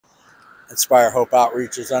Inspire Hope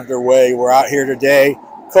Outreach is underway. We're out here today,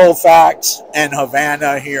 Colfax and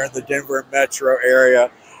Havana here in the Denver metro area.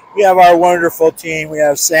 We have our wonderful team. We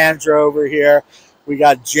have Sandra over here. We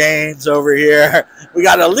got James over here. We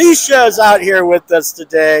got Alicia's out here with us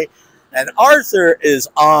today. And Arthur is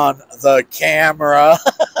on the camera.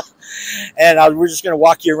 And we're just going to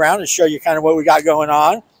walk you around and show you kind of what we got going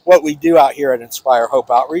on, what we do out here at Inspire Hope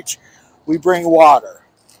Outreach. We bring water.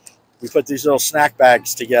 We put these little snack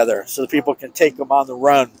bags together so that people can take them on the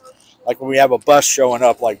run, like when we have a bus showing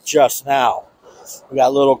up like just now. We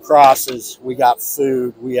got little crosses. We got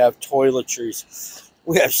food. We have toiletries.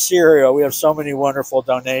 We have cereal. We have so many wonderful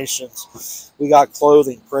donations. We got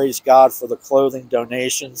clothing. Praise God for the clothing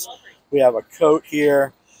donations. We have a coat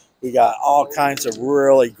here. We got all kinds of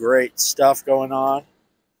really great stuff going on.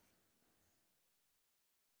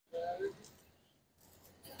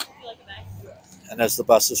 And as the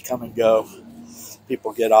buses come and go,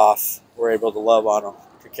 people get off. We're able to love on them,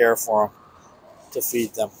 to care for them, to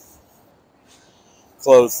feed them,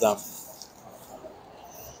 clothe them.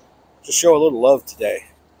 Just show a little love today.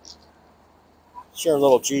 Share a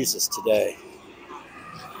little Jesus today.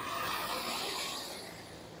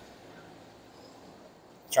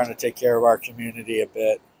 Trying to take care of our community a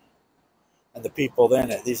bit and the people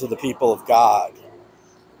in it. These are the people of God.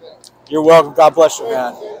 You're welcome. God bless you,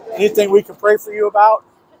 man. Anything we can pray for you about?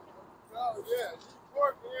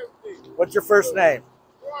 What's your first name?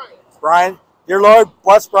 Brian. Dear Lord,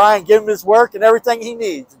 bless Brian. Give him his work and everything he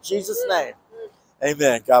needs. In Jesus' name.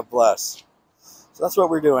 Amen. God bless. So that's what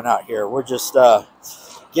we're doing out here. We're just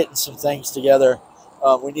getting some things together.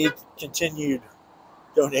 We need continued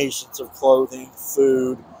donations of clothing,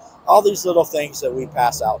 food, all these little things that we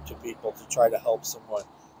pass out to people to try to help someone,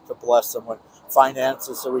 to bless someone.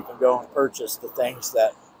 Finances so we can go and purchase the things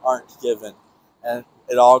that aren't given. And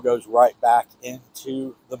it all goes right back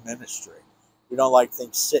into the ministry. We don't like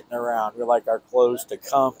things sitting around. We like our clothes to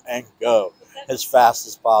come and go as fast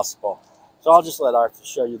as possible. So I'll just let Arthur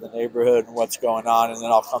show you the neighborhood and what's going on, and then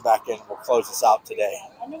I'll come back in and we'll close this out today.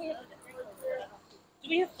 Do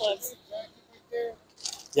we have gloves?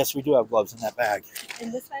 Yes, we do have gloves in that bag.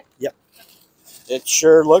 In this bag? Yep. It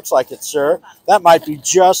sure looks like it, sir. That might be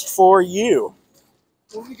just for you.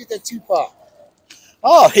 Where we get that Tupac?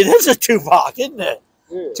 Oh, it is a Tupac, isn't it?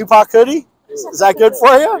 Yeah. Tupac hoodie? Is that good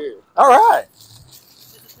for you? Yeah. All right.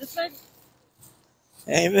 This bag?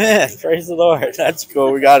 Amen. Praise the Lord. That's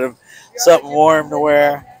cool. We got him something warm to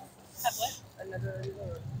wear. Have what?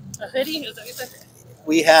 A hoodie? Is that what you said?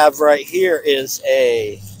 We have right here is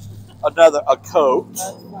a coat.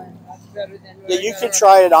 Yeah, you can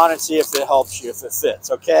try it on and see if it helps you, if it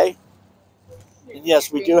fits, okay? And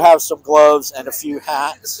yes, we do have some gloves and a few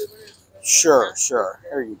hats. Sure.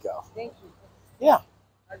 There you go. Thank you. Yeah.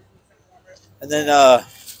 And then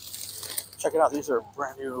check it out. These are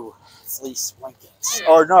brand new fleece blankets.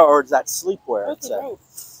 Or is that sleepwear?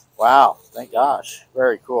 It's wow. Thank gosh.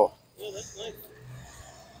 Very cool. Yeah, that's nice.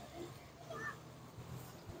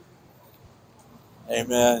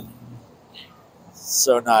 Amen.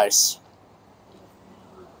 So nice.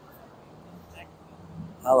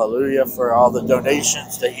 Hallelujah for all the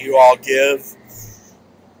donations that you all give.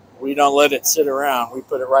 We don't let it sit around. We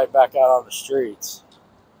put it right back out on the streets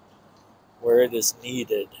where it is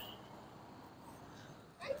needed.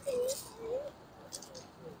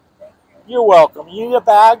 You're welcome. You need a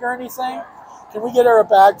bag or anything? Can we get her a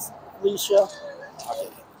bag, Alicia? Okay.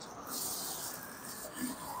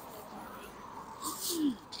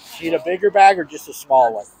 Need a bigger bag or just a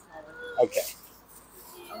small one? Okay.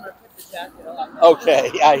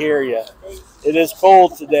 Okay, I hear you. It is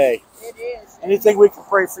cold today. It is. Anything we can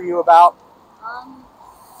pray for you about?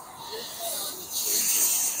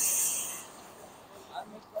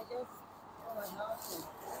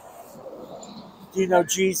 Do you know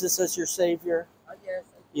Jesus as your Savior? Yes.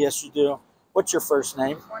 Yes, you do. What's your first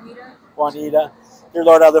name? Juanita. Juanita. Dear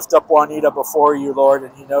Lord, I lift up Juanita before you, Lord,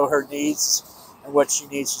 and you know her needs and what she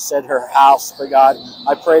needs. You said her house, but God,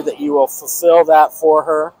 I pray that you will fulfill that for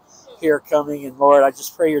her here coming. And Lord, I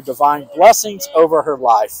just pray your divine blessings over her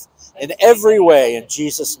life in every way. In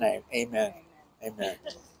Jesus' name, amen. Amen.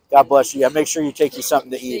 God bless you. Yeah, make sure you take you something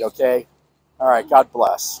to eat, okay? All right, God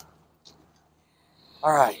bless.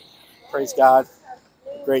 All right, praise God.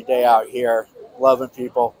 Great day out here, loving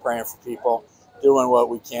people, praying for people, doing what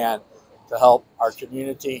we can to help our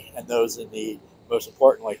community and those in need. Most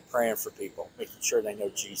importantly, praying for people, making sure they know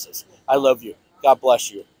Jesus. I love you. God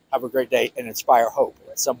bless you. Have a great day and inspire hope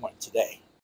in someone today.